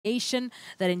nation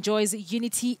that enjoys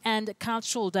unity and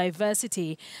cultural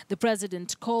diversity. The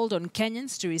president called on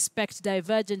Kenyans to respect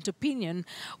divergent opinion,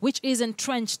 which is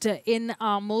entrenched in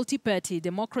our multi-party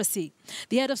democracy.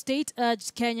 The head of state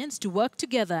urged Kenyans to work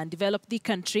together and develop the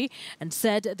country and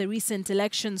said the recent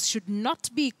elections should not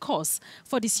be cause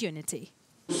for disunity.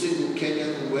 Every single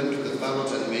Kenyan who went to the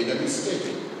ballot and made a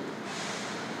mistake.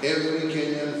 Every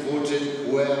Kenyan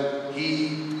voted where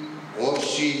he or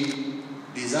she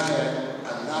desired,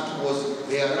 and that was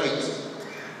their right.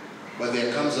 But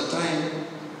there comes a time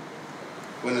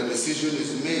when a decision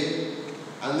is made,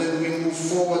 and then we move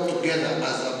forward together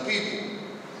as a people,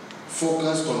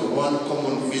 focused on one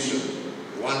common vision,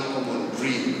 one common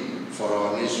dream for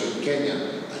our nation, Kenya,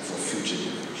 and for future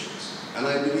generations. And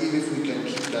I believe if we can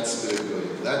keep that spirit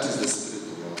going, that is the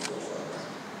spirit of our forefathers.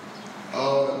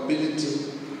 Our ability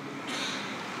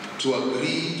to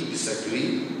agree to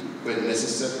disagree when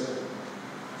necessary,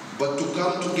 but to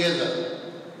come together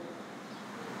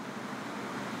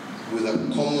with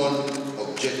a common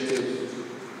objective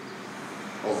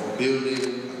of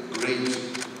building a great,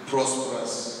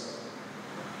 prosperous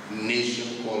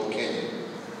nation called Kenya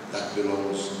that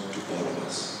belongs to all of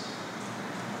us.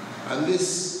 And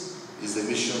this is the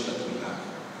mission that we have.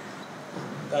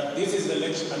 That this is an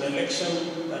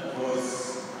election that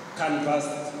was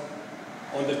canvassed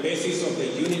on the basis of the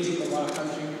unity of our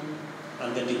country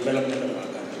and the development of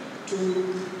our country. Two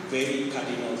very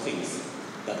cardinal things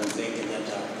that Mzee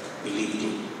Kenyatta believed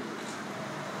in.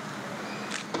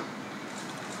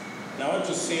 Now I want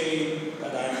to say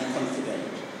that I am confident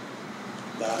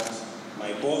that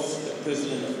my boss, the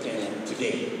President of Kenya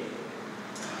today,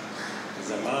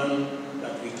 is a man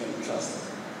that we can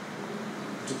trust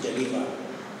to deliver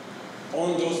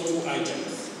on those two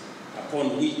items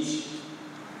upon which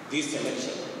this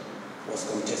election was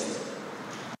contested.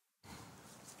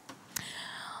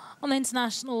 On the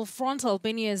international front,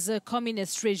 Albania's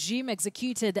communist regime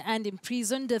executed and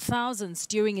imprisoned thousands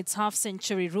during its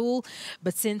half-century rule.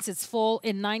 But since its fall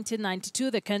in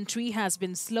 1992, the country has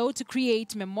been slow to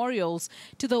create memorials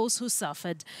to those who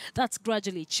suffered. That's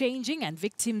gradually changing, and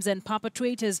victims and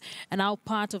perpetrators are now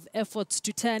part of efforts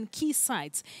to turn key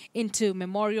sites into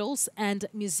memorials and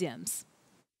museums.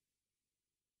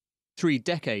 3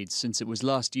 decades since it was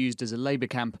last used as a labour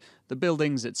camp, the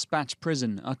buildings at Spatch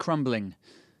prison are crumbling.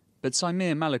 But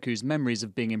Saimir Malaku's memories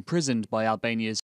of being imprisoned by Albania's